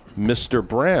now, Mr.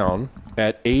 Brown,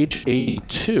 at age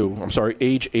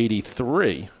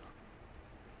 83,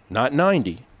 not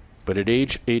 90, but at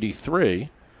age 83,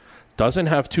 doesn't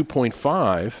have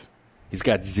 2.5, he's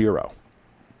got 0.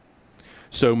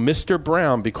 So Mr.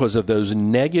 Brown, because of those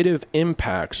negative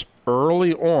impacts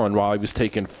early on while he was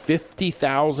taking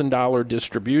 $50,000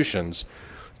 distributions,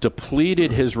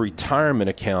 depleted his retirement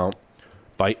account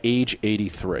by age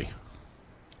 83.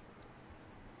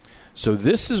 So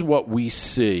this is what we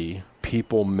see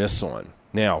people miss on.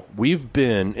 Now, we've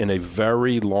been in a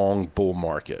very long bull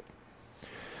market.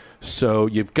 So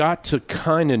you've got to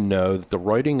kind of know that the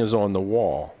writing is on the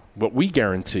wall. What we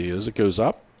guarantee is it goes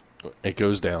up, it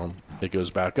goes down, it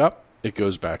goes back up, it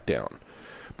goes back down.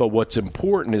 But what's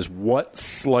important is what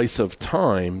slice of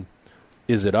time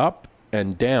is it up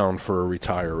and down for a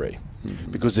retiree.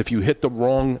 Mm-hmm. Because if you hit the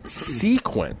wrong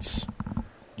sequence,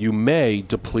 you may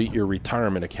deplete your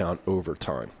retirement account over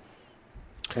time.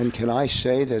 And can I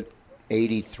say that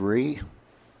 83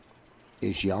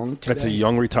 is young today? That's a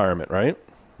young retirement, right?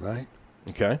 Right.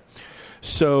 Okay.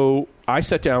 So I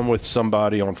sat down with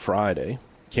somebody on Friday,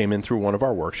 came in through one of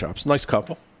our workshops, nice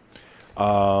couple,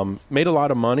 made a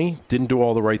lot of money, didn't do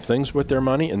all the right things with their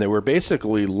money, and they were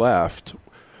basically left.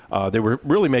 They were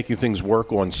really making things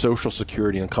work on Social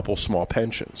Security and a couple small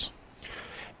pensions.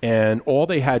 And all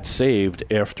they had saved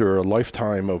after a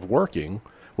lifetime of working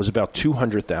was about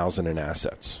 $200,000 in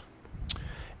assets.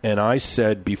 And I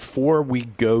said, before we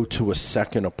go to a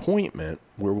second appointment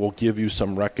where we'll give you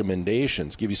some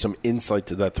recommendations, give you some insight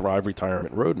to that Thrive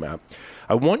Retirement Roadmap,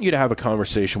 I want you to have a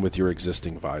conversation with your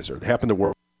existing advisor. They happen to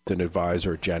work with an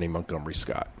advisor at Janney Montgomery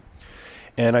Scott.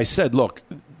 And I said, look,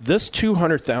 this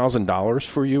 $200,000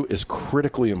 for you is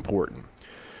critically important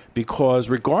because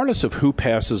regardless of who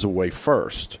passes away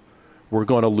first, we're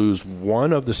going to lose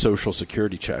one of the Social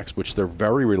Security checks, which they're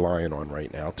very reliant on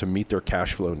right now to meet their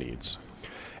cash flow needs.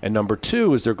 And number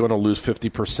two is they're going to lose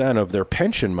 50% of their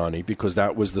pension money because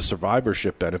that was the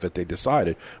survivorship benefit they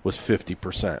decided was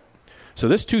 50%. So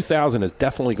this $2,000 is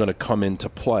definitely going to come into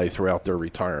play throughout their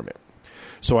retirement.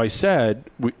 So I said,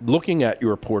 looking at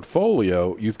your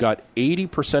portfolio, you've got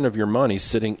 80% of your money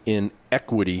sitting in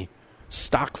equity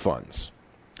stock funds.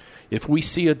 If we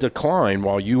see a decline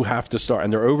while you have to start,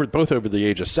 and they're both over the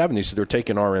age of 70, so they're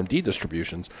taking RMD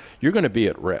distributions, you're going to be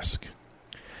at risk.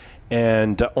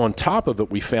 And on top of it,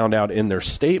 we found out in their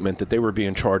statement that they were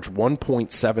being charged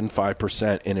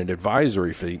 1.75% in an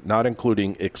advisory fee, not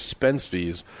including expense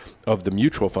fees of the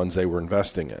mutual funds they were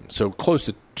investing in. So close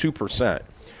to 2%.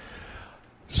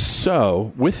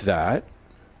 So with that,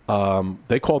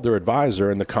 they called their advisor,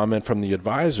 and the comment from the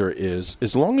advisor is,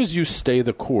 as long as you stay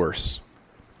the course,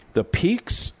 the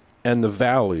peaks and the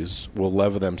valleys will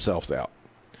level themselves out.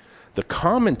 The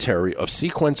commentary of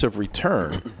sequence of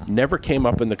return never came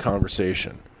up in the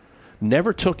conversation,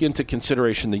 never took into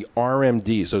consideration the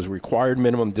RMDs, those required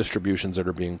minimum distributions that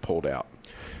are being pulled out.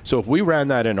 So if we ran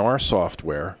that in our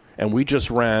software and we just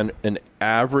ran an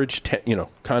average,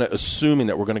 kind of assuming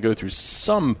that we're going to go through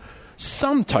some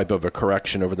type of a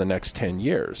correction over the next 10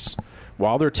 years,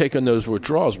 while they're taking those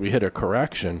withdrawals, we hit a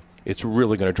correction, it's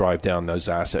really going to drive down those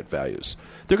asset values.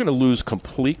 They're going to lose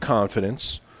complete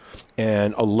confidence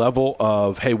and a level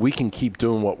of, hey, we can keep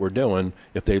doing what we're doing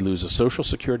if they lose a Social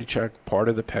Security check, part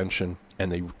of the pension,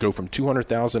 and they go from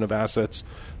 $200,000 of assets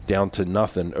down to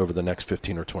nothing over the next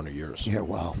 15 or 20 years. Yeah,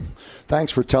 wow.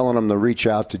 Thanks for telling them to reach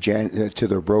out to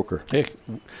their broker. Hey,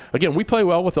 again, we play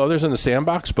well with others in the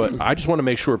sandbox, but I just want to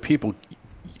make sure people,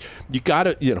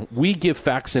 we give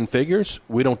facts and figures.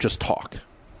 We don't just talk.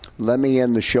 Let me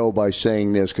end the show by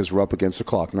saying this because we're up against the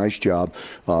clock. Nice job.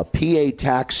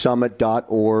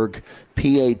 PATaxSummit.org,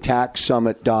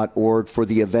 PATaxSummit.org for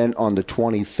the event on the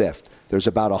 25th. There's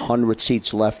about 100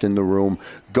 seats left in the room.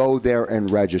 Go there and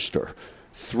register.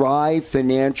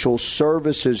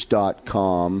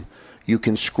 ThriveFinancialServices.com. You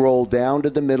can scroll down to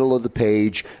the middle of the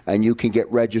page, and you can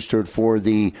get registered for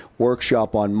the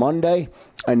workshop on Monday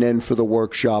and then for the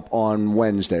workshop on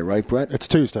Wednesday, right, Brett? It's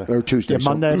Tuesday. Or Tuesday.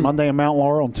 Yeah, Monday in Mount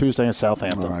Laurel and Tuesday in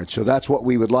Southampton. All right, so that's what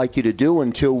we would like you to do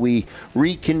until we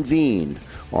reconvene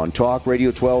on Talk Radio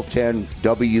 1210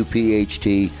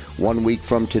 WPHT 1 week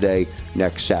from today,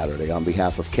 next Saturday. On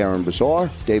behalf of Karen Bazar,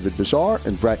 David Bazar,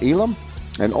 and Brett Elam,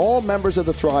 and all members of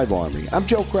the Thrive Army, I'm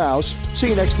Joe Kraus. See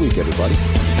you next week, everybody.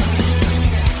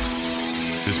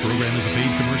 This program is a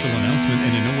paid commercial announcement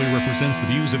and in no way represents the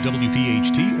views of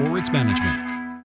WPHT or its management.